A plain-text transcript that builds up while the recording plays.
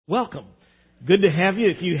Welcome. Good to have you.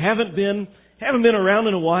 If you haven't been around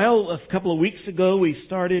in a while, a couple of weeks ago we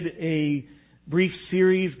started a brief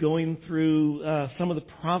series going through some of the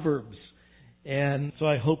Proverbs. And so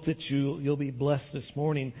I hope that you'll be blessed this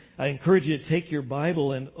morning. I encourage you to take your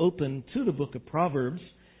Bible and open to the book of Proverbs,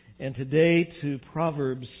 and today to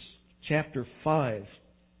Proverbs chapter 5.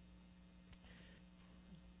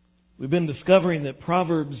 We've been discovering that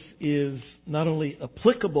Proverbs is not only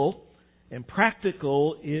applicable and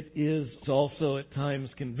practical, it is also at times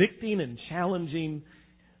convicting and challenging.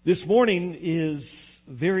 This morning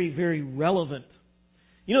is very, very relevant.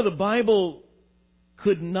 You know, the Bible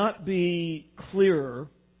could not be clearer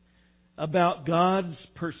about God's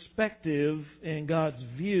perspective and God's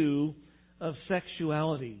view of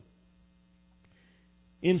sexuality.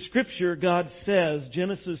 In Scripture, God says,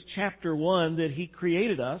 Genesis chapter 1, that He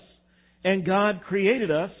created us, and God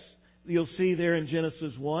created us. You'll see there in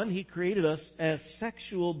Genesis 1, He created us as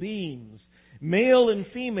sexual beings. Male and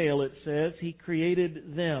female, it says, He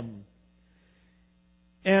created them.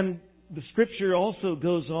 And the Scripture also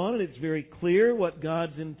goes on, and it's very clear what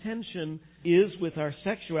God's intention is with our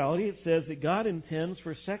sexuality. It says that God intends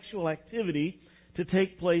for sexual activity to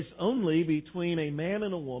take place only between a man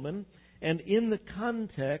and a woman, and in the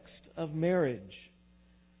context of marriage.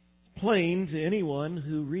 Plain to anyone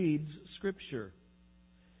who reads Scripture.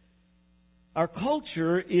 Our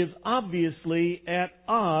culture is obviously at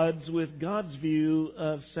odds with God's view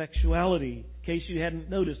of sexuality, in case you hadn't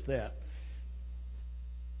noticed that.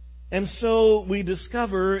 And so we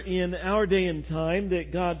discover in our day and time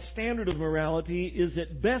that God's standard of morality is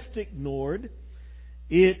at best ignored.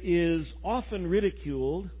 It is often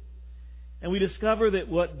ridiculed. And we discover that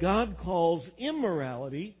what God calls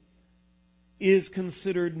immorality is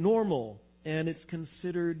considered normal and it's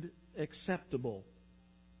considered acceptable.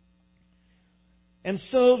 And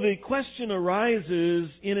so the question arises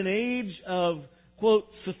in an age of, quote,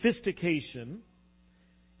 sophistication,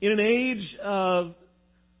 in an age of,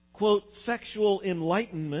 quote, sexual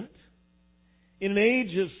enlightenment, in an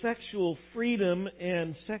age of sexual freedom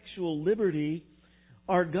and sexual liberty,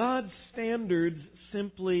 are God's standards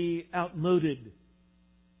simply outmoded?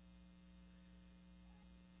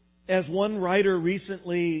 As one writer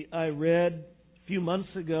recently I read a few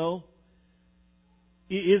months ago,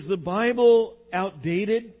 is the Bible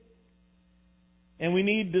outdated? And we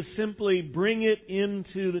need to simply bring it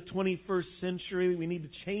into the 21st century. We need to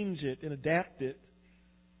change it and adapt it.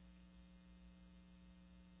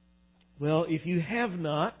 Well, if you have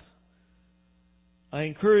not, I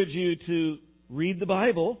encourage you to read the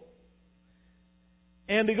Bible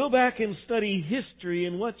and to go back and study history.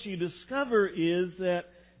 And what you discover is that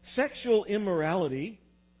sexual immorality,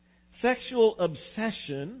 sexual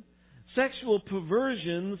obsession, sexual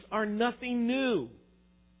perversions are nothing new.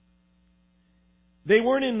 They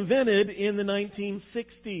weren't invented in the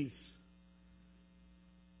 1960s.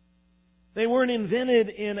 They weren't invented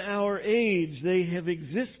in our age. They have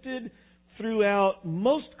existed throughout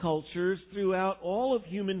most cultures, throughout all of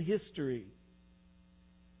human history.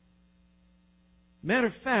 Matter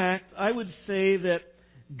of fact, I would say that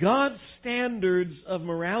God's standards of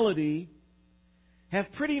morality have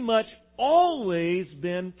pretty much always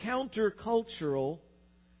been countercultural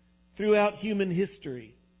throughout human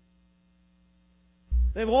history.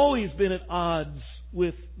 They've always been at odds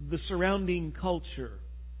with the surrounding culture.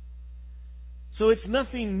 So it's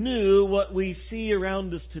nothing new what we see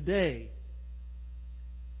around us today.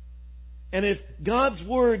 And if God's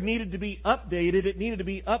Word needed to be updated, it needed to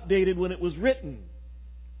be updated when it was written.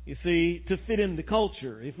 You see, to fit into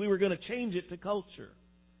culture, if we were going to change it to culture.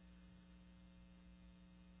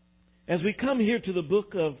 As we come here to the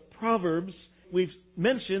book of Proverbs, we've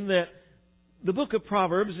mentioned that the book of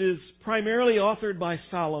Proverbs is primarily authored by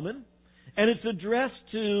Solomon, and it's addressed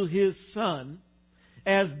to his son.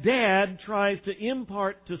 As dad tries to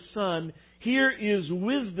impart to son, here is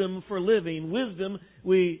wisdom for living. Wisdom,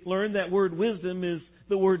 we learned that word wisdom is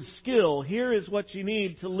the word skill. Here is what you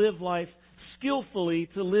need to live life skillfully,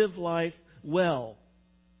 to live life well.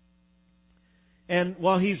 And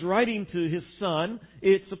while he's writing to his son,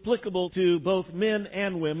 it's applicable to both men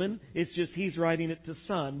and women. It's just he's writing it to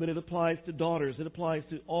son, but it applies to daughters. It applies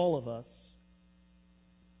to all of us.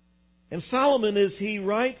 And Solomon, as he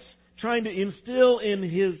writes, trying to instill in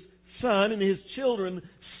his son and his children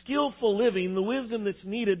skillful living, the wisdom that's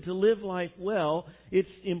needed to live life well, it's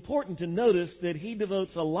important to notice that he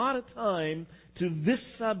devotes a lot of time to this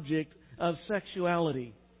subject of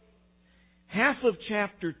sexuality. Half of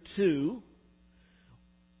chapter 2,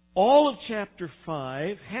 all of chapter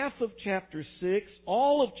 5, half of chapter 6,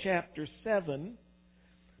 all of chapter 7,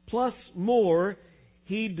 plus more,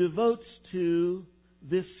 he devotes to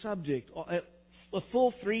this subject. A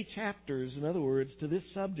full 3 chapters, in other words, to this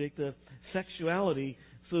subject of sexuality.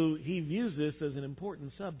 So he views this as an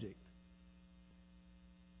important subject.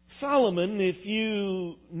 Solomon, if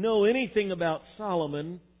you know anything about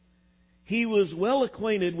Solomon, he was well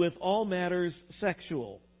acquainted with all matters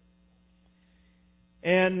sexual.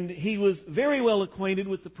 And he was very well acquainted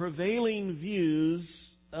with the prevailing views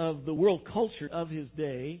of the world culture of his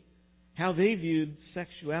day, how they viewed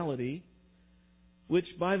sexuality, which,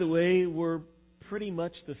 by the way, were pretty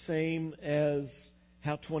much the same as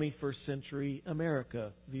how 21st century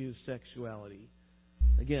America views sexuality.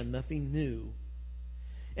 Again, nothing new.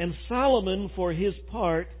 And Solomon, for his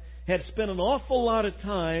part, had spent an awful lot of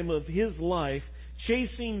time of his life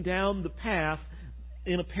chasing down the path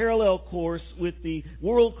in a parallel course with the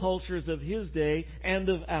world cultures of his day and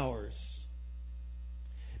of ours.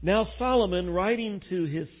 Now Solomon, writing to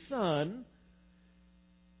his son,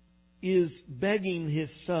 is begging his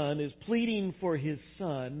son, is pleading for his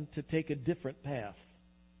son to take a different path.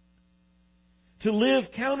 To live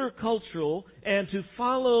countercultural and to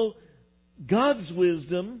follow God's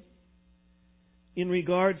wisdom in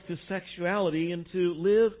regards to sexuality and to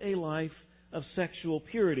live a life of sexual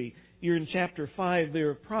purity. You're in chapter 5 there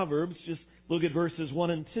of Proverbs. Just look at verses 1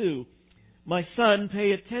 and 2. My son,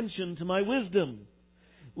 pay attention to my wisdom.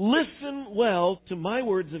 Listen well to my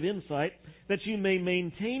words of insight, that you may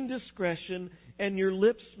maintain discretion and your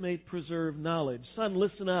lips may preserve knowledge. Son,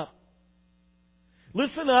 listen up.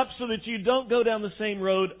 Listen up so that you don't go down the same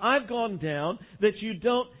road I've gone down, that you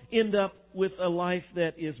don't end up with a life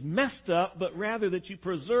that is messed up, but rather that you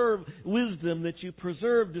preserve wisdom, that you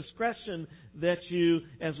preserve discretion, that you,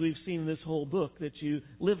 as we've seen in this whole book, that you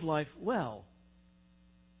live life well.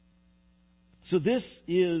 So this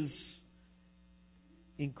is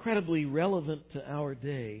incredibly relevant to our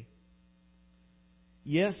day.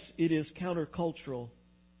 Yes, it is countercultural.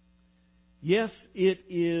 Yes, it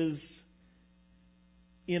is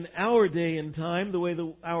in our day and time, the way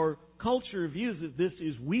our culture views it, this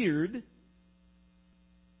is weird,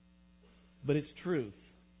 but it's truth.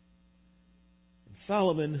 And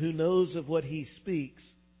Solomon, who knows of what he speaks,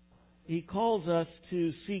 he calls us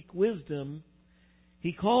to seek wisdom.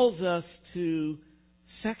 He calls us to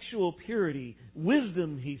sexual purity.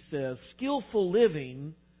 Wisdom, he says, skillful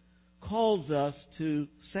living calls us to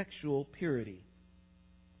sexual purity.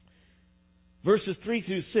 Verses 3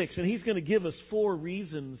 through 6, and he's going to give us 4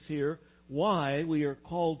 reasons here why we are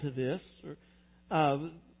called to this.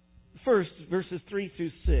 First, verses 3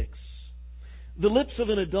 through 6. The lips of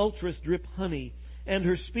an adulteress drip honey, and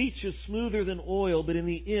her speech is smoother than oil, but in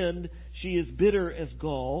the end she is bitter as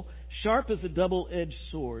gall, sharp as a double-edged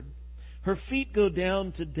sword. Her feet go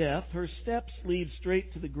down to death, her steps lead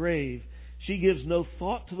straight to the grave. She gives no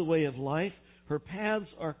thought to the way of life. Her paths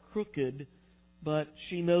are crooked, but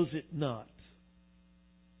she knows it not.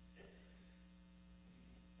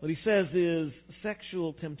 What he says is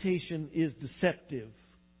sexual temptation is deceptive.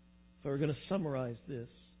 So we're going to summarize this.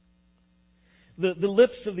 The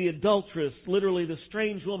lips of the adulteress, literally the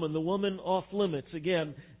strange woman, the woman off limits.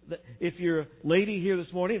 Again, if you're a lady here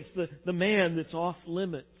this morning, it's the man that's off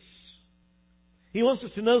limits. He wants us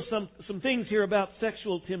to know some things here about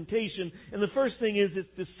sexual temptation. And the first thing is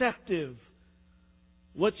it's deceptive.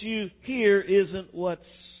 What you hear isn't what's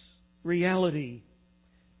reality.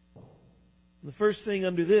 The first thing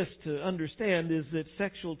under this to understand is that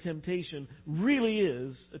sexual temptation really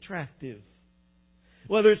is attractive.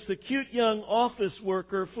 Whether it's the cute young office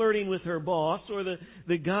worker flirting with her boss, or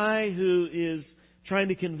the guy who is trying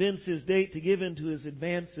to convince his date to give in to his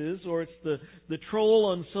advances, or it's the troll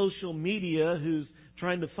on social media who's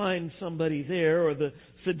trying to find somebody there, or the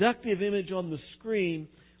seductive image on the screen,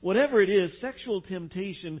 whatever it is, sexual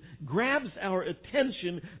temptation grabs our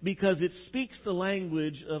attention because it speaks the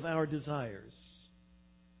language of our desires.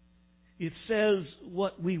 It says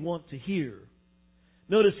what we want to hear.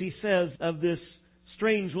 Notice he says of this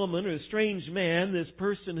strange woman or strange man, this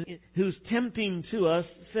person who's tempting to us,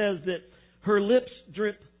 says that her lips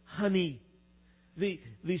drip honey. The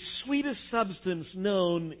sweetest substance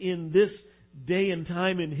known in this day and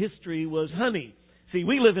time in history was honey. See,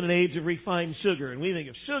 we live in an age of refined sugar, and we think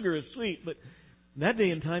of sugar as sweet, but in that day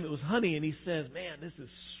and time it was honey, and he says, man, this is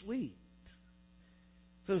sweet.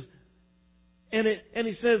 So, and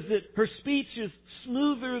he says that her speech is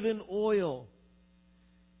smoother than oil.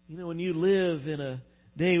 You know, when you live in a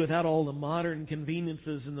day without all the modern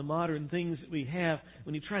conveniences and the modern things that we have,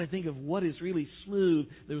 when you try to think of what is really smooth,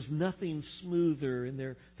 there's nothing smoother in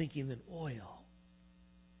their thinking than oil.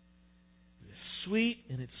 It's sweet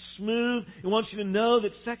and it's smooth. It wants you to know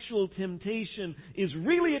that sexual temptation is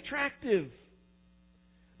really attractive.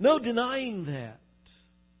 No denying that.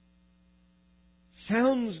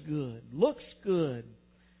 sounds good, looks good,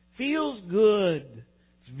 feels good.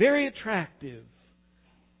 It's very attractive.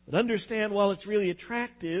 But understand, while it's really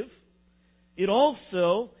attractive,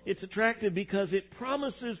 it's attractive because it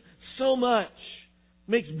promises so much.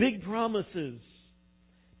 Makes big promises.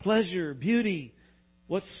 Pleasure, beauty.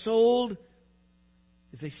 What's sold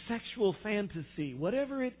is a sexual fantasy.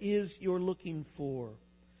 Whatever it is you're looking for.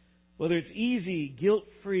 Whether it's easy,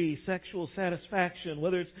 guilt-free sexual satisfaction,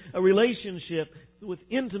 whether it's a relationship with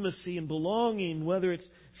intimacy and belonging, whether it's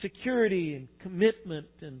security and commitment,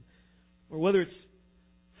 or whether it's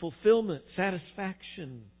fulfillment,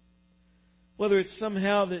 satisfaction, whether it's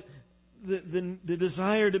somehow the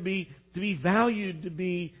desire to be valued,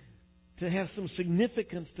 to have some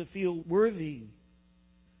significance, to feel worthy.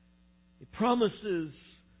 It promises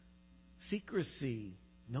secrecy.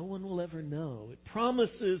 No one will ever know. It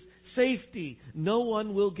promises safety. No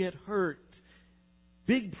one will get hurt.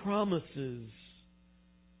 Big promises.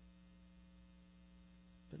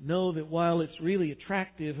 But know that while it's really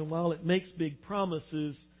attractive and while it makes big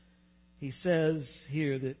promises, he says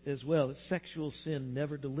here that as well, that sexual sin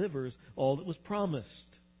never delivers all that was promised.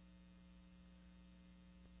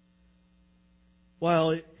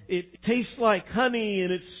 While it tastes like honey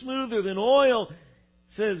and it's smoother than oil, it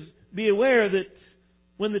says, be aware that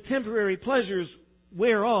when the temporary pleasures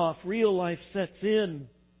wear off, real life sets in.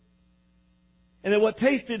 And that what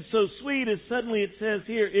tasted so sweet is suddenly, it says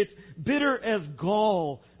here, it's bitter as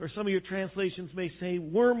gall. Or some of your translations may say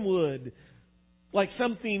wormwood.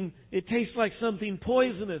 It tastes like something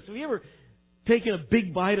poisonous. Have you ever taken a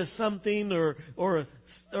big bite of something or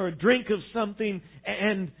a drink of something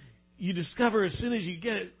and you discover as soon as you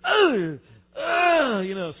get it,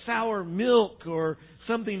 sour milk or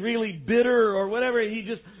something really bitter or whatever, and you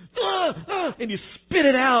just, and you spit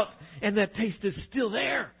it out, and that taste is still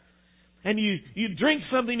there. And you drink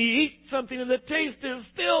something, you eat something, and the taste is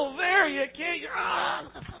still there. You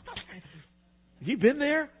can't, Have you been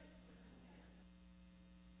there?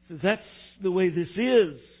 So that's the way this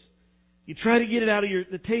is. You try to get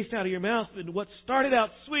the taste out of your mouth, and what started out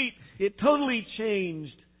sweet, it totally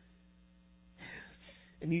changed.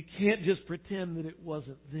 And you can't just pretend that it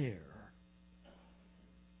wasn't there.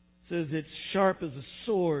 It says it's sharp as a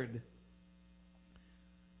sword.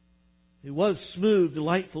 It was smooth,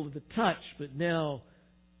 delightful to the touch, but now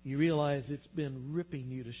you realize it's been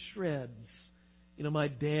ripping you to shreds. My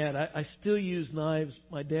dad, I still use knives.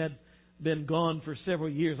 My dad's been gone for several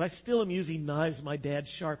years. I still am using knives my dad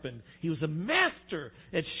sharpened. He was a master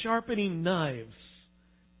at sharpening knives.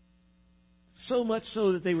 So much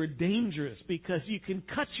so that they were dangerous because you can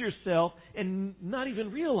cut yourself and not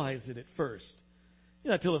even realize it at first.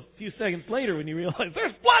 Until a few seconds later when you realize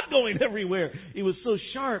there's blood going everywhere. It was so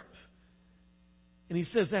sharp. And he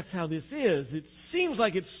says that's how this is. It seems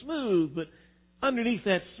like it's smooth, but underneath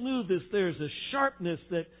that smoothness there's a sharpness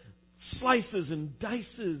that slices and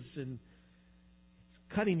dices and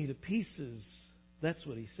cutting you to pieces. That's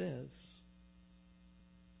what he says.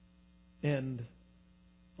 And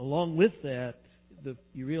along with that,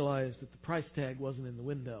 you realize that the price tag wasn't in the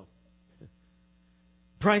window.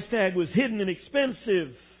 Price tag was hidden and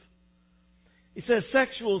expensive. He says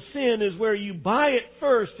sexual sin is where you buy it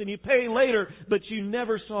first and you pay later, but you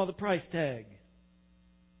never saw the price tag.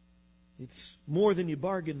 It's more than you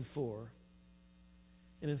bargained for.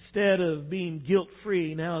 And instead of being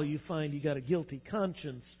guilt-free, now you find you got a guilty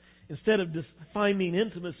conscience. Instead of just finding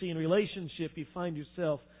intimacy in relationship, you find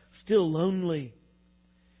yourself still lonely.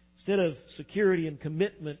 Instead of security and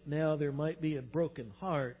commitment, now there might be a broken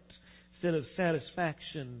heart. Instead of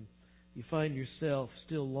satisfaction, you find yourself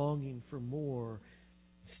still longing for more.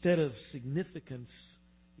 Instead of significance,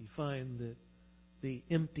 you find that the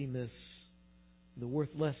emptiness, the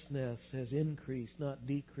worthlessness has increased, not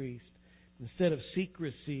decreased. Instead of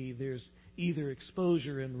secrecy, there's either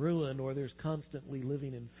exposure and ruin, or there's constantly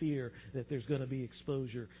living in fear that there's going to be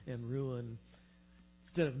exposure and ruin.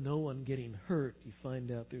 Instead of no one getting hurt, you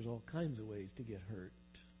find out there's all kinds of ways to get hurt.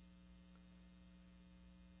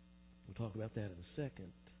 We'll talk about that in a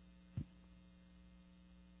second.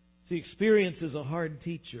 See, experience is a hard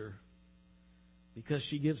teacher because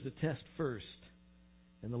she gives the test first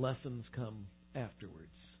and the lessons come afterwards.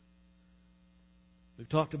 We've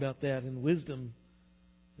talked about that in wisdom,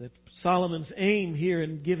 that Solomon's aim here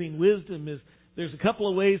in giving wisdom is there's a couple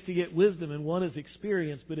of ways to get wisdom, and one is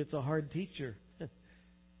experience, but it's a hard teacher.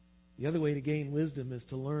 The other way to gain wisdom is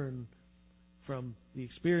to learn from the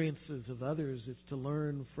experiences of others. It's to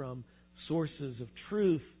learn from sources of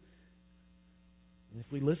truth. And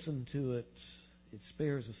if we listen to it, it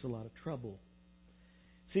spares us a lot of trouble.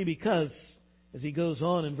 See, because as he goes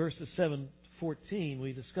on in verses 7-14,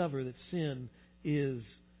 we discover that sin is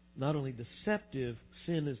not only deceptive,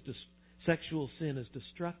 sexual sin is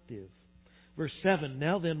destructive. Verse 7,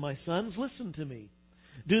 "Now then, my sons, listen to me.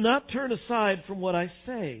 Do not turn aside from what I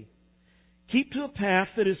say. Keep to a path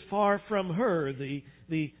that is far from her,"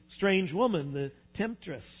 the strange woman, the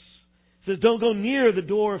temptress. It says, "Don't go near the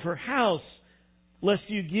door of her house, lest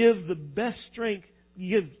you give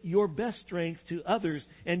your best strength to others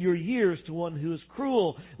and your years to one who is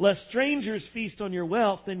cruel. Lest strangers feast on your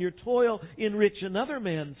wealth and your toil enrich another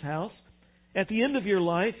man's house. At the end of your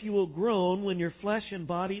life you will groan when your flesh and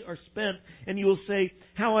body are spent, and you will say,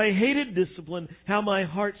 'How I hated discipline, how my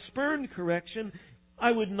heart spurned correction.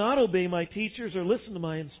 I would not obey my teachers or listen to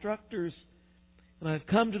my instructors. And I have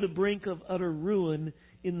come to the brink of utter ruin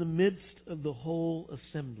in the midst of the whole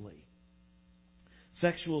assembly.'"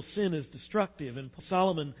 Sexual sin is destructive, and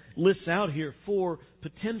Solomon lists out here 4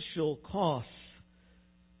 potential costs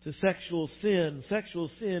to sexual sin. Sexual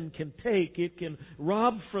sin can it can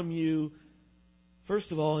rob from you.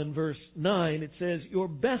 First of all, in verse 9, it says, your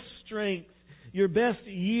best strength, your best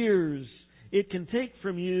years. It can take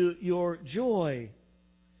from you your joy.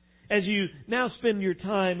 As you now spend your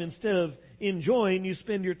time, instead of enjoying, you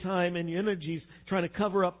spend your time and your energies trying to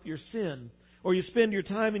cover up your sin. Or you spend your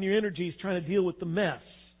time and your energies trying to deal with the mess.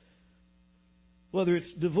 Whether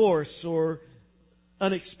it's divorce or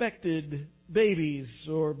unexpected babies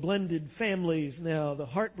or blended families now, the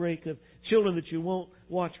heartbreak of children that you won't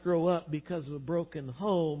watch grow up because of a broken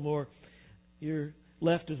home, or you're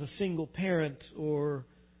left as a single parent, or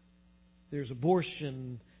there's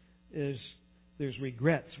abortion, there's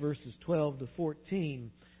regrets, verses 12 to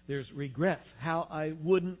 14. There's regrets. How I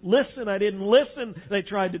wouldn't listen. I didn't listen. They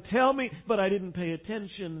tried to tell me, but I didn't pay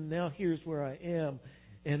attention. And now here's where I am.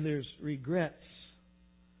 And there's regrets.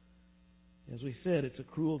 As we said, it's a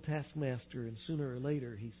cruel taskmaster, and sooner or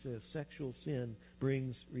later, he says, sexual sin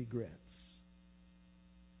brings regrets.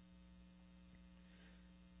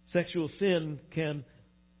 Sexual sin can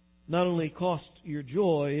not only cost your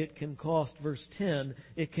joy, it can cost, verse 10,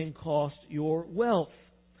 it can cost your wealth.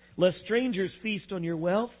 "Lest strangers feast on your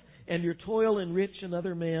wealth, and your toil enrich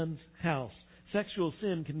another man's house." Sexual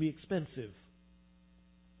sin can be expensive.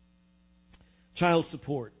 Child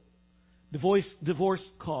support, divorce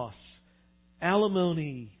costs,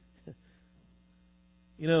 alimony.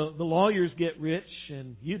 The lawyers get rich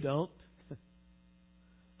and you don't.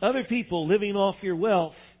 Other people living off your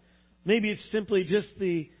wealth. Maybe it's simply just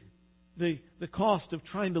the cost of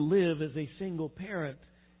trying to live as a single parent,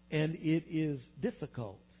 and it is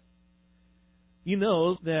difficult. You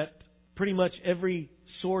know that pretty much every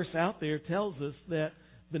source out there tells us that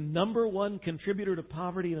the number one contributor to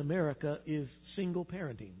poverty in America is single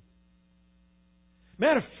parenting.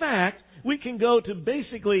 Matter of fact, we can go to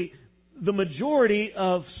basically the majority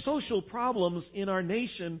of social problems in our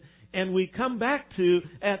nation, and we come back to,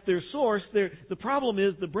 at their source, the problem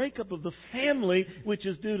is the breakup of the family, which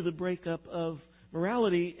is due to the breakup of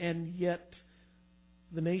morality, and yet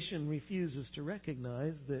the nation refuses to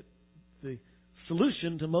recognize that the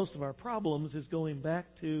solution to most of our problems is going back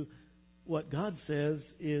to what God says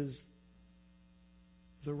is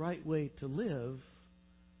the right way to live.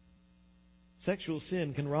 Sexual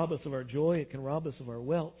sin can rob us of our joy. It can rob us of our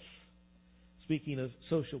wealth. Speaking of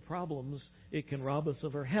social problems, it can rob us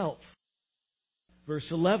of our health. Verse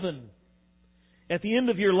 11, "At the end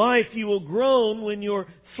of your life you will groan when your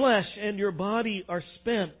flesh and your body are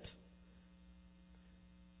spent."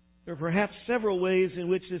 There are perhaps several ways in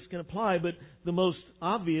which this can apply, but the most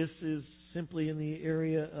obvious is simply in the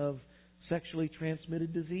area of sexually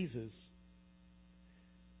transmitted diseases.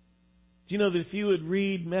 Do you know that if you would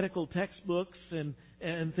read medical textbooks and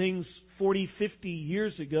things 40, 50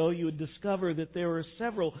 years ago, you would discover that there were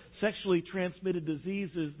several sexually transmitted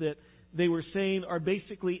diseases that they were saying are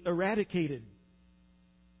basically eradicated.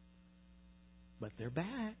 But they're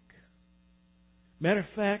back. Matter of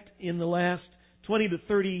fact, in the last 20 to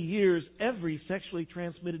 30 years, every sexually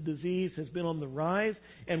transmitted disease has been on the rise,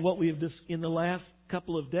 and what we have in the last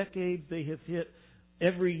couple of decades, they have hit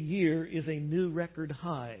every year is a new record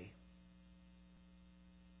high.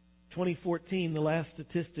 2014, the last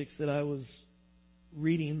statistics that I was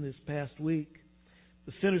reading this past week,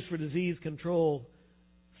 the Centers for Disease Control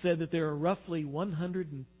said that there are roughly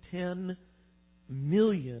 110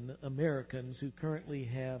 million Americans who currently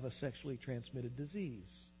have a sexually transmitted disease.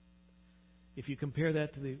 If you compare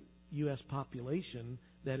that to the U.S. population,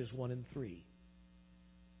 that is 1 in 3.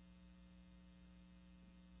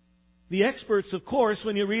 The experts, of course,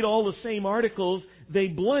 when you read all the same articles, they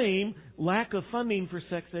blame lack of funding for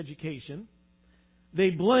sex education. They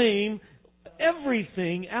blame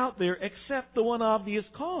everything out there except the one obvious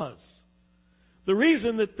cause. The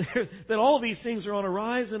reason that all these things are on a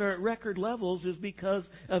rise and are at record levels is because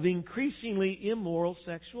of increasingly immoral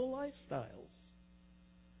sexual lifestyles.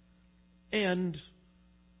 And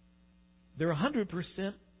they're 100%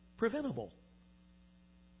 preventable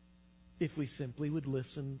if we simply would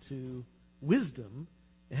listen to wisdom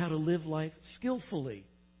and how to live life skillfully.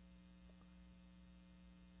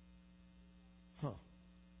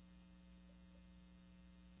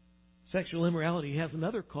 Sexual immorality has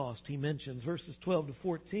another cost he mentions, verses 12 to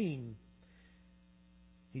 14.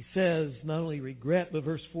 He says, not only regret, but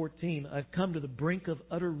verse 14, I've come to the brink of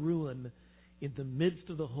utter ruin in the midst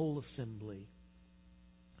of the whole assembly.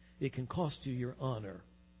 It can cost you your honor.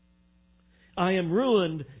 I am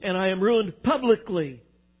ruined, and I am ruined publicly.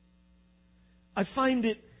 I find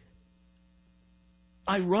it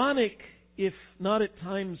ironic, if not at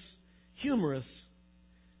times humorous.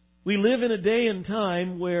 We live in a day and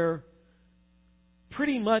time where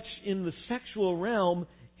pretty much in the sexual realm,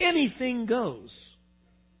 anything goes.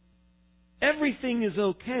 Everything is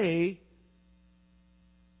okay,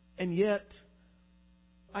 and yet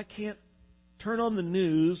I can't turn on the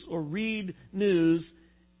news or read news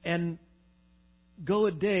and go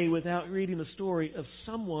a day without reading a story of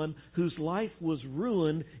someone whose life was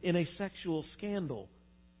ruined in a sexual scandal.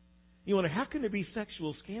 You wonder, how can there be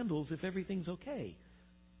sexual scandals if everything's okay?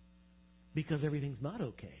 Because everything's not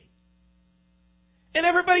okay. And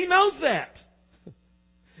everybody knows that.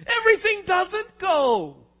 Everything doesn't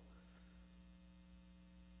go.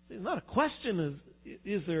 It's not a question of,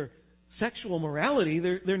 is there sexual morality?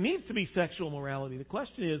 There needs to be sexual morality. The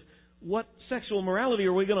question is, what sexual morality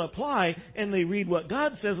are we going to apply? And they read what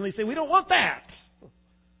God says and they say, we don't want that.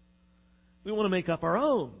 We want to make up our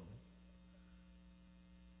own.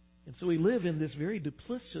 And so we live in this very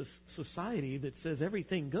duplicitous society that says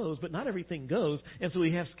everything goes, but not everything goes. And so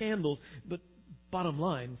we have scandals. But bottom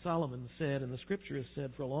line, Solomon said, and the Scripture has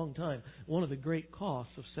said for a long time, one of the great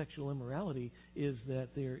costs of sexual immorality is that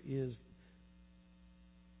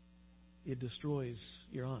it destroys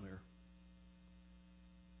your honor,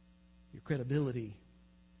 your credibility,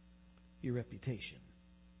 your reputation.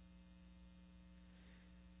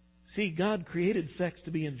 See, God created sex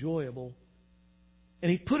to be enjoyable,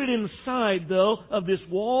 and He put it inside, though, of this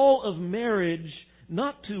wall of marriage,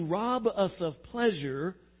 not to rob us of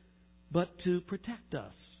pleasure, but to protect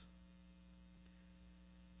us.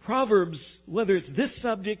 Proverbs, whether it's this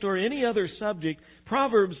subject or any other subject,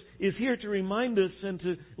 Proverbs is here to remind us and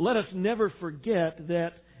to let us never forget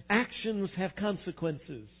that actions have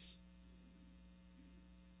consequences.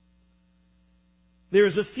 There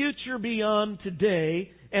is a future beyond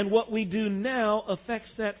today, and what we do now affects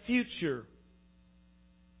that future.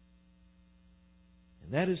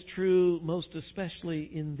 That is true most especially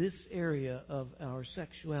in this area of our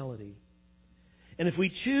sexuality. And if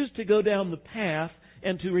we choose to go down the path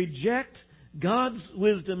and to reject God's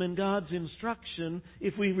wisdom and God's instruction,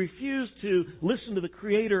 if we refuse to listen to the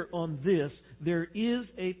Creator on this, there is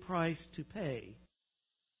a price to pay.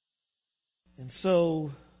 And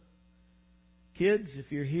so, kids,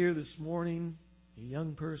 if you're here this morning, a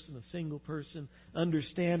young person, a single person,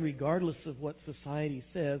 understand, regardless of what society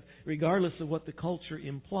says, regardless of what the culture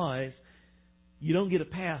implies, you don't get a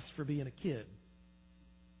pass for being a kid.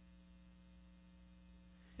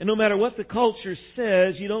 And no matter what the culture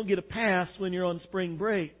says, you don't get a pass when you're on spring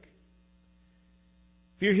break.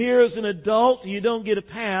 If you're here as an adult, you don't get a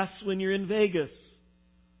pass when you're in Vegas.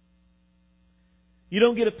 You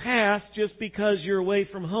don't get a pass just because you're away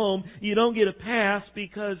from home. You don't get a pass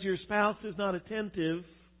because your spouse is not attentive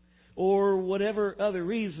or whatever other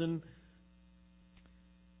reason.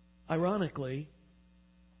 Ironically,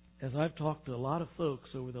 as I've talked to a lot of folks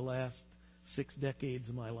over the last 6 decades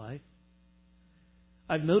of my life,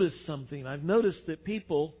 I've noticed something. I've noticed that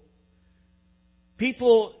people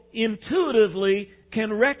intuitively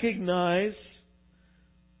can recognize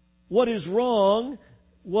what is wrong,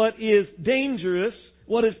 what is dangerous,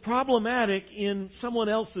 what is problematic in someone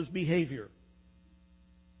else's behavior.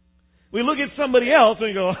 We look at somebody else and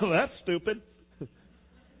we go, oh, that's stupid.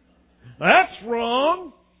 That's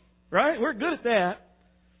wrong. Right? We're good at that.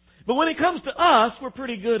 But when it comes to us, we're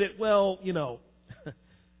pretty good at,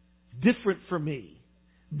 different for me.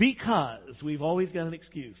 Because we've always got an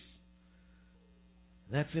excuse.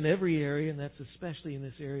 That's in every area, and that's especially in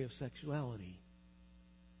this area of sexuality.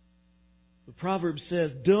 The Proverbs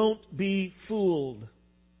says, don't be fooled.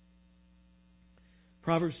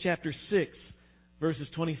 Proverbs chapter 6, verses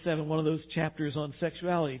 27, one of those chapters on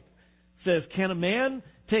sexuality, says, can a man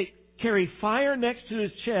carry fire next to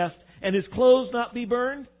his chest and his clothes not be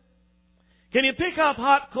burned? Can you pick up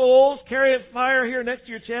hot coals, carry a fire here next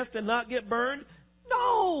to your chest and not get burned?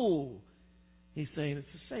 No! He's saying it's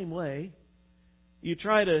the same way. You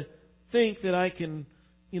try to think that I can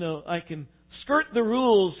skirt the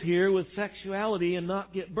rules here with sexuality and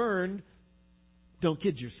not get burned. Don't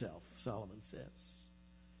kid yourself, Solomon says.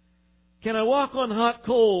 Can I walk on hot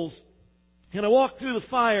coals? Can I walk through the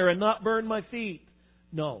fire and not burn my feet?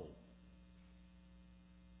 No.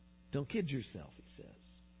 Don't kid yourself, he says.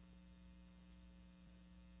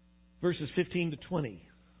 Verses 15 to 20.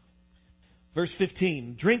 Verse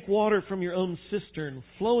 15, drink water from your own cistern,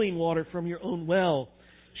 flowing water from your own well.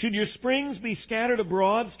 Should your springs be scattered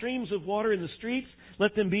abroad, streams of water in the streets,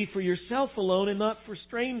 let them be for yourself alone and not for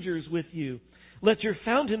strangers with you. Let your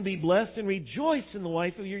fountain be blessed and rejoice in the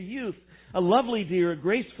wife of your youth, a lovely deer, a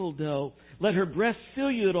graceful doe. Let her breast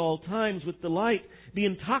fill you at all times with delight. Be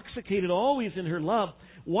intoxicated always in her love.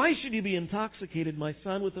 Why should you be intoxicated, my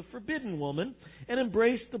son, with a forbidden woman and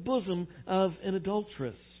embrace the bosom of an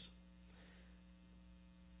adulteress?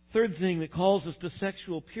 Third thing that calls us to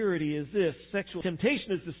sexual purity is this. Sexual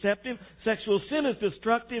temptation is deceptive. Sexual sin is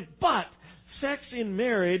destructive. But sex in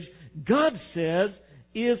marriage, God says,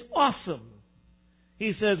 is awesome.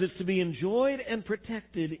 He says it's to be enjoyed and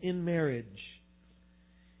protected in marriage.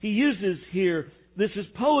 He uses here, this is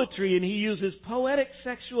poetry, and he uses poetic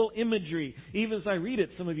sexual imagery. Even as I read it,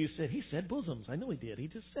 some of you said, he said bosoms. I know he did. He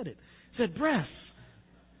just said it. He said breasts.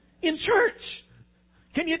 In church.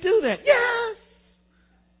 Can you do that? Yes!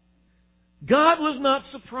 God was not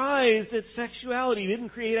surprised at sexuality. He didn't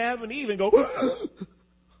create Adam and Eve and go,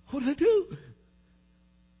 what did I do?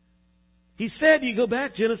 He said, you go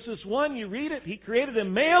back, Genesis 1, you read it, He created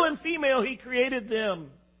them, male and female, He created them.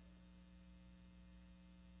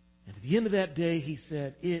 And at the end of that day, He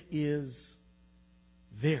said, it is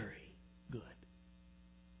very good.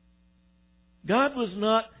 God was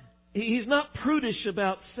not, He's not prudish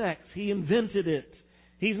about sex. He invented it.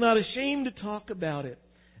 He's not ashamed to talk about it.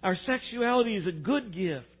 Our sexuality is a good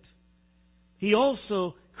gift. He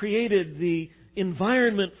also created the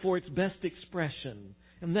environment for its best expression.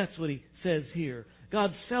 And that's what He says here.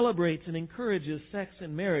 God celebrates and encourages sex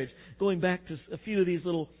and marriage. Going back to a few of these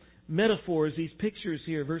little metaphors, these pictures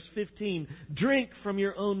here. Verse 15, drink from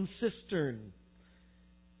your own cistern.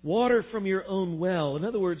 Water from your own well. In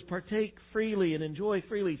other words, partake freely and enjoy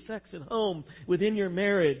freely sex at home within your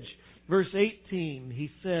marriage. Verse 18, he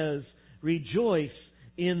says, rejoice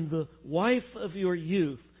in the wife of your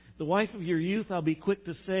youth. The wife of your youth, I'll be quick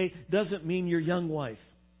to say, doesn't mean your young wife.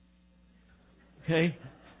 Okay?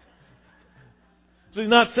 So he's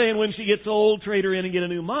not saying when she gets old, trade her in and get a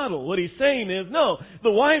new model. What he's saying is, no,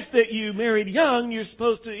 the wife that you married young, you're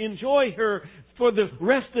supposed to enjoy her for the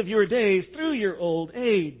rest of your days through your old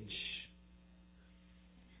age.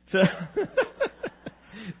 So,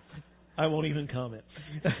 I won't even comment.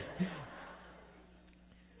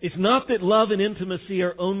 It's not that love and intimacy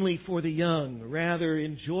are only for the young. Rather,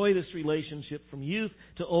 enjoy this relationship from youth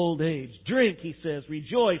to old age. Drink, he says.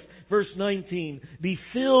 Rejoice. Verse 19. Be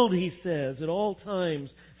filled, he says, at all times.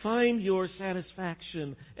 Find your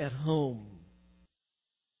satisfaction at home.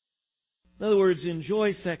 In other words,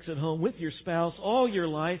 enjoy sex at home with your spouse all your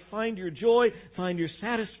life. Find your joy. Find your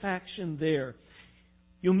satisfaction there.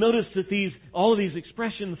 You'll notice that all of these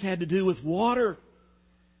expressions had to do with water.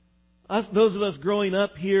 Those of us growing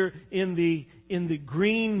up here in the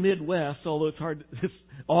green Midwest, although it's hard,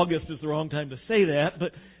 August is the wrong time to say that,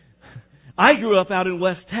 but I grew up out in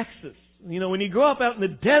West Texas. You know, when you grow up out in the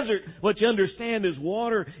desert, what you understand is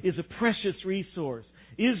water is a precious resource.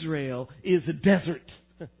 Israel is a desert.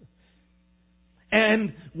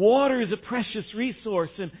 And water is a precious resource,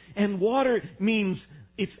 and water means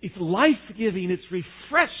it's life-giving, it's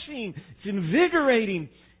refreshing, it's invigorating.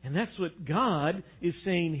 And that's what God is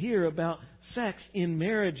saying here about sex in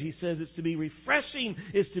marriage. He says it's to be refreshing,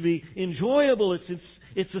 it's to be enjoyable,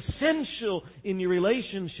 it's essential in your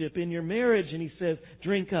relationship, in your marriage. And He says,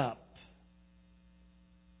 drink up.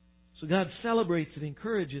 So God celebrates and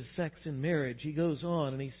encourages sex in marriage. He goes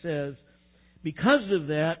on and He says, because of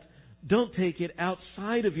that, don't take it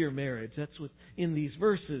outside of your marriage. That's what in these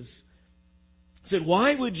verses. Said,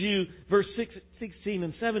 why would you, verse 16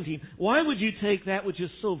 and 17, why would you take that which is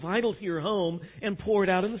so vital to your home and pour it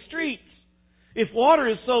out in the streets? If water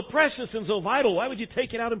is so precious and so vital, why would you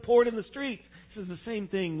take it out and pour it in the streets? This is the same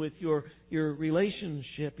thing with your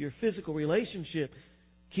relationship, your physical relationship.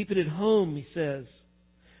 Keep it at home, he says.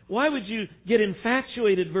 Why would you get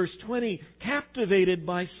infatuated, verse 20, captivated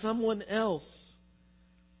by someone else?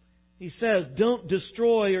 He says, don't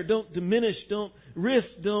destroy or don't diminish, don't risk,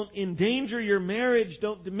 don't endanger your marriage,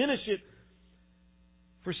 don't diminish it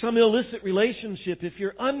for some illicit relationship. If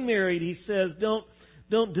you're unmarried, he says,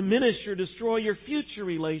 don't diminish or destroy your future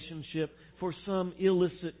relationship for some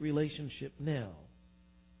illicit relationship now?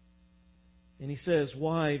 And he says,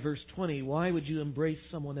 why, verse 20, why would you embrace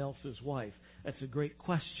someone else's wife? That's a great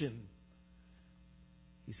question.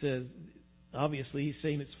 He says, obviously he's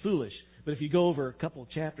saying it's foolish. But if you go over a couple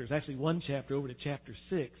of chapters, actually one chapter over to chapter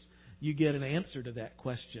 6, you get an answer to that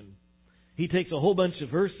question. He takes a whole bunch of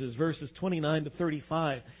verses 29 to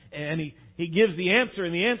 35, and he gives the answer,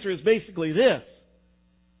 and the answer is basically this.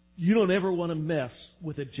 You don't ever want to mess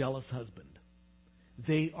with a jealous husband.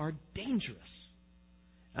 They are dangerous.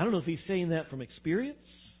 I don't know if he's saying that from experience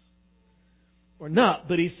or not,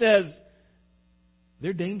 but he says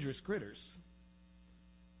they're dangerous critters.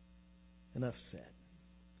 Enough said.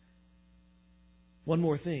 One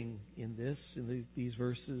more thing in these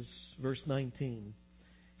verses, verse 19.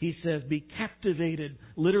 He says, be captivated.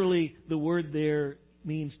 Literally, the word there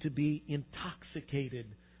means to be intoxicated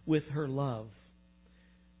with her love.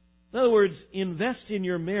 In other words, invest in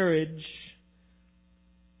your marriage,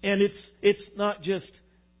 and it's not just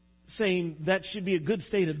saying that should be a good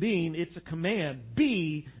state of being. It's a command.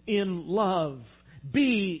 Be in love.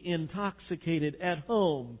 Be intoxicated at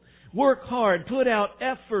home. Work hard. Put out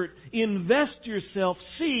effort. Invest yourself.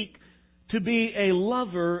 Seek to be a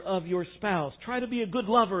lover of your spouse. Try to be a good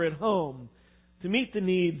lover at home. To meet the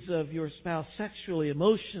needs of your spouse sexually,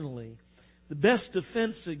 emotionally. The best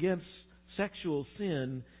defense against sexual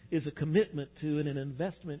sin is a commitment to and an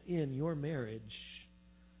investment in your marriage.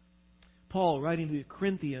 Paul, writing to the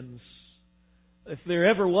Corinthians, if there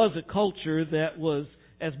ever was a culture that was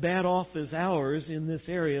as bad off as ours in this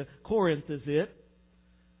area, Corinth is it.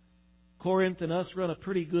 Corinth and us run a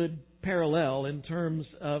pretty good parallel in terms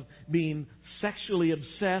of being sexually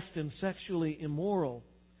obsessed and sexually immoral.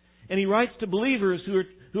 And he writes to believers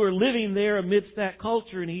who are living there amidst that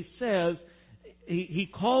culture, and he says, he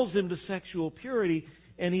calls them to sexual purity,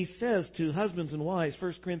 and he says to husbands and wives,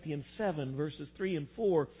 1 Corinthians 7, verses 3 and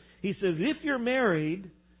 4, he says, if you're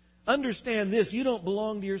married, understand this, you don't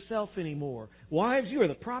belong to yourself anymore. Wives, you are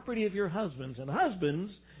the property of your husbands, and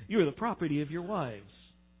husbands, you are the property of your wives.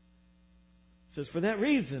 He says, for that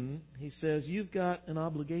reason, he says, you've got an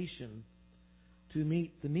obligation to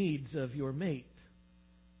meet the needs of your mate,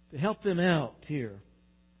 to help them out here.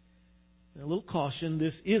 And a little caution,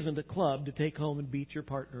 this isn't a club to take home and beat your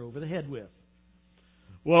partner over the head with.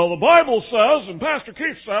 Well, the Bible says, and Pastor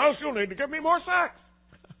Keith says, you'll need to give me more sex.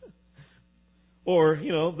 Or,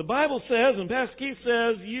 the Bible says, and Pastor Keith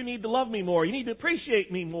says, you need to love me more. You need to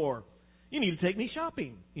appreciate me more. You need to take me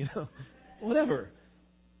shopping. Whatever.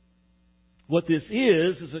 What this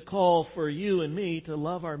is a call for you and me to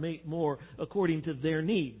love our mate more according to their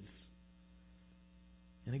needs.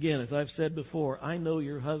 And again, as I've said before, I know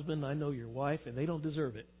your husband, I know your wife, and they don't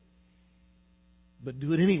deserve it. But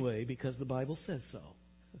do it anyway because the Bible says so.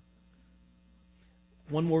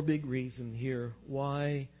 One more big reason here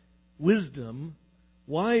why wisdom,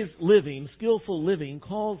 wise living, skillful living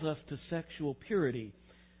calls us to sexual purity.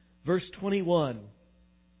 Verse 21.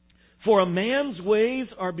 For a man's ways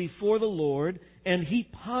are before the Lord, and He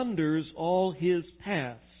ponders all his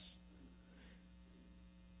paths.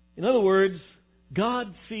 In other words, God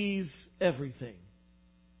sees everything.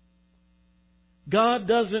 God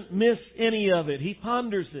doesn't miss any of it. He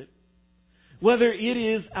ponders it. Whether it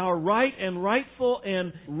is our right and rightful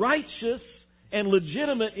and righteous and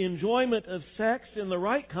legitimate enjoyment of sex in the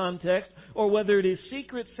right context, or whether it is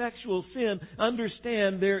secret sexual sin,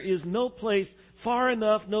 understand there is no place far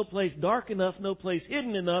enough, no place dark enough, no place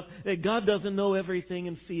hidden enough that God doesn't know everything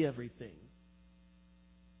and see everything.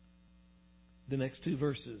 The next two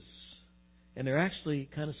verses. And they're actually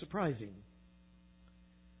kind of surprising.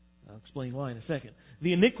 I'll explain why in a second.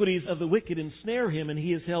 The iniquities of the wicked ensnare him, and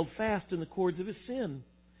he is held fast in the cords of his sin.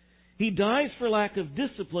 He dies for lack of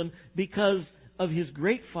discipline. Because of his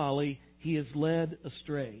great folly, he is led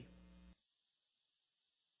astray.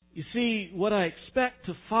 You see, what I expect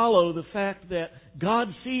to follow the fact that God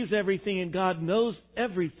sees everything and God knows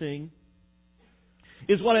everything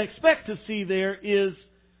is what I expect to see there is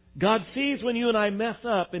God sees when you and I mess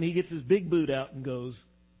up and He gets His big boot out and goes,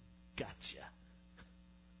 gotcha.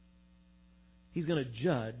 He's going to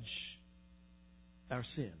judge our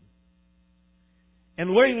sin. And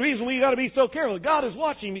the reason we got to be so careful, God is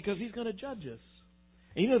watching because He's going to judge us.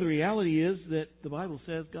 And the reality is that the Bible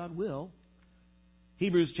says God will.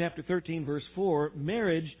 Hebrews chapter 13, verse 4,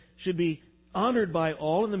 marriage should be honored by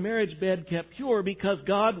all and the marriage bed kept pure because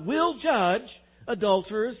God will judge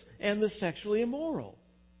adulterers and the sexually immoral.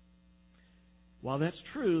 While that's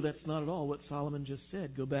true, that's not at all what Solomon just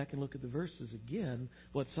said. Go back and look at the verses again.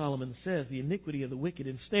 What Solomon says, the iniquity of the wicked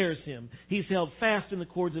ensnares him. He's held fast in the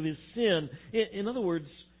cords of his sin. In other words,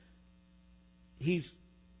 he's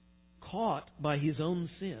caught by his own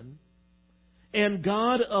sin, and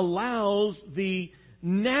God allows the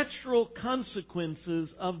natural consequences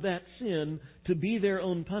of that sin to be their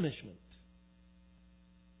own punishment.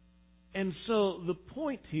 And so the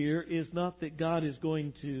point here is not that God is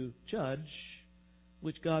going to judge,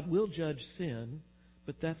 which God will judge sin,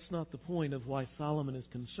 but that's not the point of why Solomon is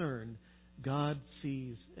concerned. God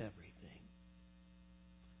sees everything.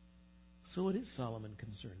 So what is Solomon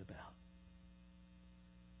concerned about?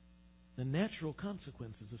 The natural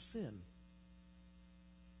consequences of sin,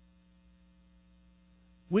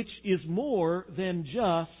 which is more than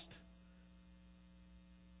just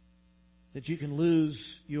that you can lose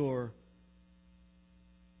your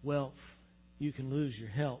wealth, you can lose your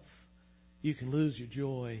health, you can lose your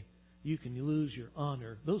joy, you can lose your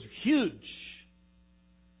honor. Those are huge.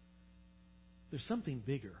 There's something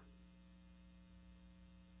bigger.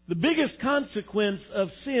 The biggest consequence of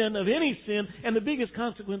sin, of any sin, and the biggest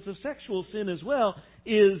consequence of sexual sin as well,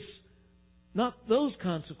 is not those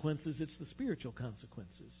consequences, it's the spiritual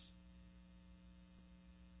consequences.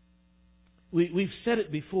 We've said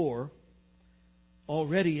it before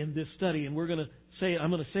already in this study, and we're going to say it. I'm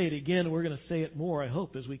going to say it again, and we're going to say it more, I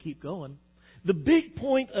hope, as we keep going. The big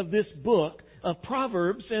point of this book of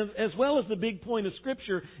Proverbs, as well as the big point of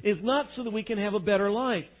Scripture, is not so that we can have a better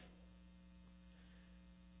life.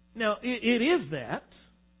 Now, it is that.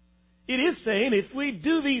 It is saying if we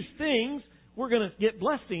do these things, we're going to get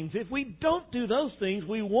blessings. If we don't do those things,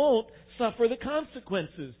 we won't suffer the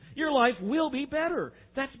consequences. Your life will be better.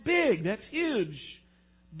 That's big. That's huge.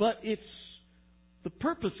 But the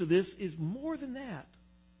purpose of this is more than that.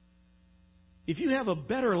 If you have a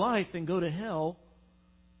better life and go to hell,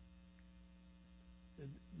 it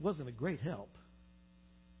wasn't a great help.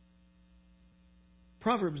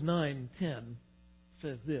 Proverbs 9:10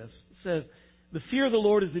 says this. It says, "The fear of the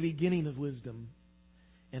Lord is the beginning of wisdom,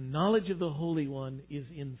 and knowledge of the Holy One is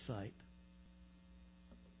insight."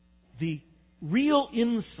 The real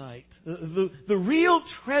insight, the real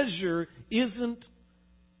treasure isn't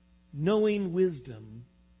knowing wisdom.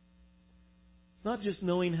 It's not just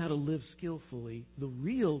knowing how to live skillfully. The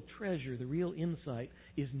real treasure, the real insight,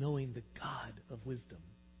 is knowing the God of wisdom.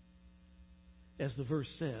 As the verse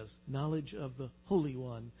says, knowledge of the Holy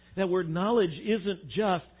One. That word knowledge isn't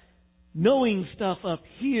just knowing stuff up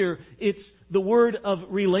here. It's the word of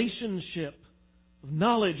relationship, of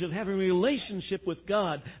knowledge, of having a relationship with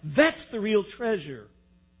God. That's the real treasure.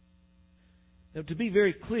 Now, to be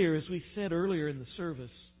very clear, as we said earlier in the service,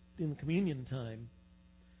 in the communion time,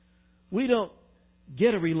 we don't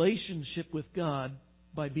get a relationship with God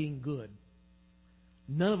by being good.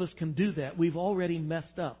 None of us can do that. We've already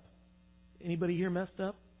messed up. Anybody here messed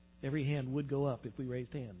up? Every hand would go up if we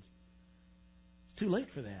raised hands. It's too late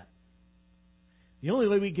for that. The only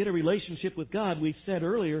way we get a relationship with God, we said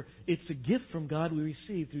earlier, it's a gift from God we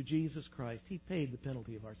receive through Jesus Christ. He paid the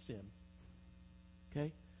penalty of our sin.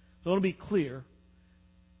 Okay? So I want to be clear.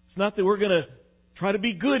 It's not that we're going to try to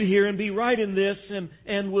be good here and be right in this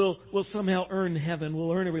and we'll somehow earn heaven.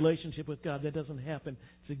 We'll earn a relationship with God. That doesn't happen.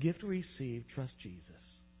 It's a gift we receive. Trust Jesus.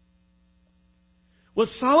 What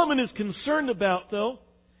Solomon is concerned about, though,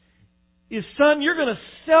 is, son, you're going to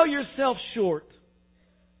sell yourself short.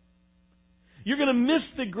 You're going to miss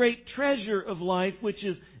the great treasure of life, which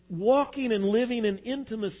is walking and living in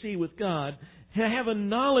intimacy with God, to have a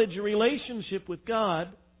knowledge, a relationship with God,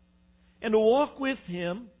 and to walk with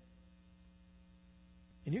Him.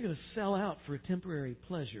 And you're going to sell out for a temporary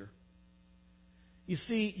pleasure. You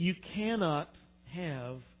see, you cannot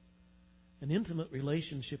have an intimate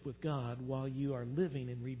relationship with God while you are living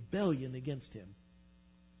in rebellion against Him.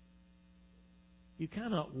 You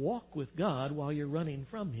cannot walk with God while you're running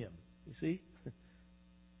from Him. You see?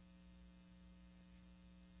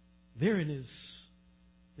 Therein is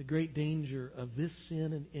the great danger of this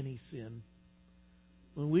sin and any sin.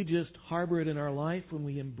 When we just harbor it in our life, when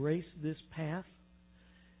we embrace this path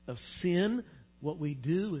of sin, what we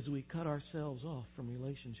do is we cut ourselves off from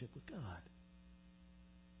relationship with God.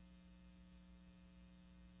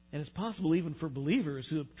 And it's possible even for believers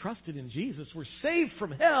who have trusted in Jesus, we're saved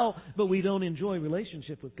from hell, but we don't enjoy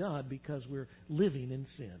relationship with God because we're living in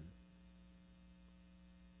sin.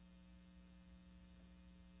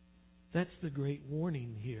 That's the great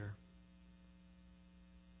warning here,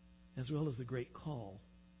 as well as the great call.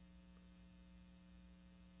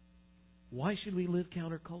 Why should we live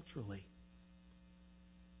counterculturally?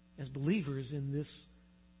 As believers in this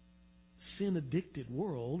sin-addicted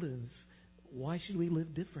world, why should we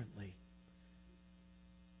live differently?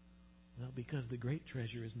 Well, because the great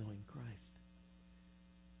treasure is knowing Christ.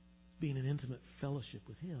 Being in intimate fellowship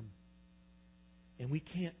with Him. And we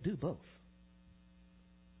can't do both.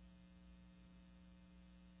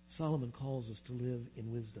 Solomon calls us to live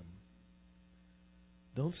in wisdom.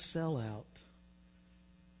 Don't sell out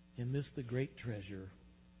and miss the great treasure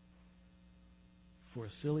for a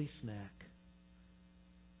silly snack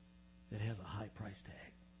that has a high price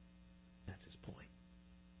tag. That's his point.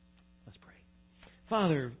 Let's pray.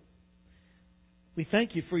 Father, we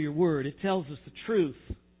thank you for your word. It tells us the truth.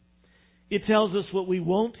 It tells us what we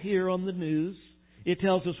won't hear on the news. It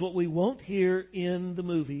tells us what we won't hear in the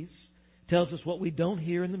movies. It tells us what we don't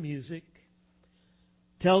hear in the music.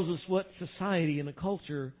 It tells us what society and the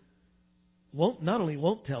culture not only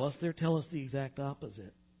won't tell us, they'll tell us the exact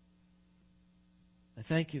opposite. I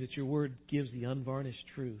thank you that your word gives the unvarnished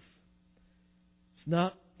truth. It's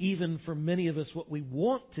not even for many of us what we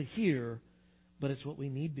want to hear, but it's what we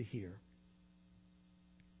need to hear.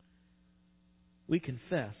 We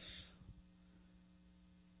confess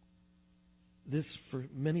this, for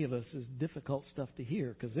many of us, is difficult stuff to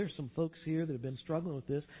hear, because there's some folks here that have been struggling with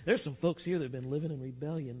this. There's some folks here that have been living in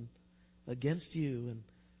rebellion against you and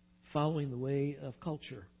following the way of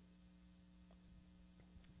culture.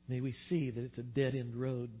 May we see that it's a dead-end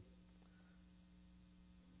road.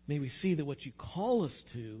 May we see that what you call us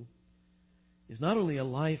to is not only a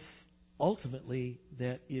life ultimately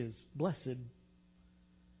that is blessed.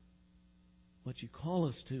 What you call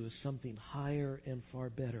us to is something higher and far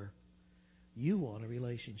better. You want a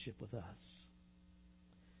relationship with us.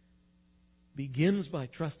 Begins by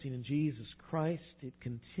trusting in Jesus Christ. It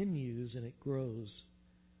continues and it grows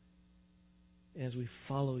as we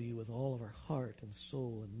follow you with all of our heart and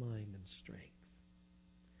soul and mind and strength.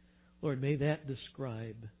 Lord, may that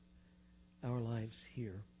describe our lives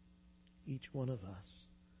here, each one of us.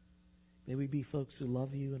 May we be folks who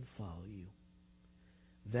love you and follow you.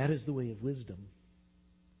 That is the way of wisdom.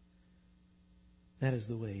 That is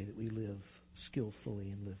the way that we live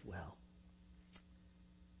skillfully and live well.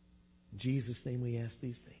 In Jesus' name we ask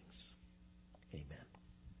these things. Amen.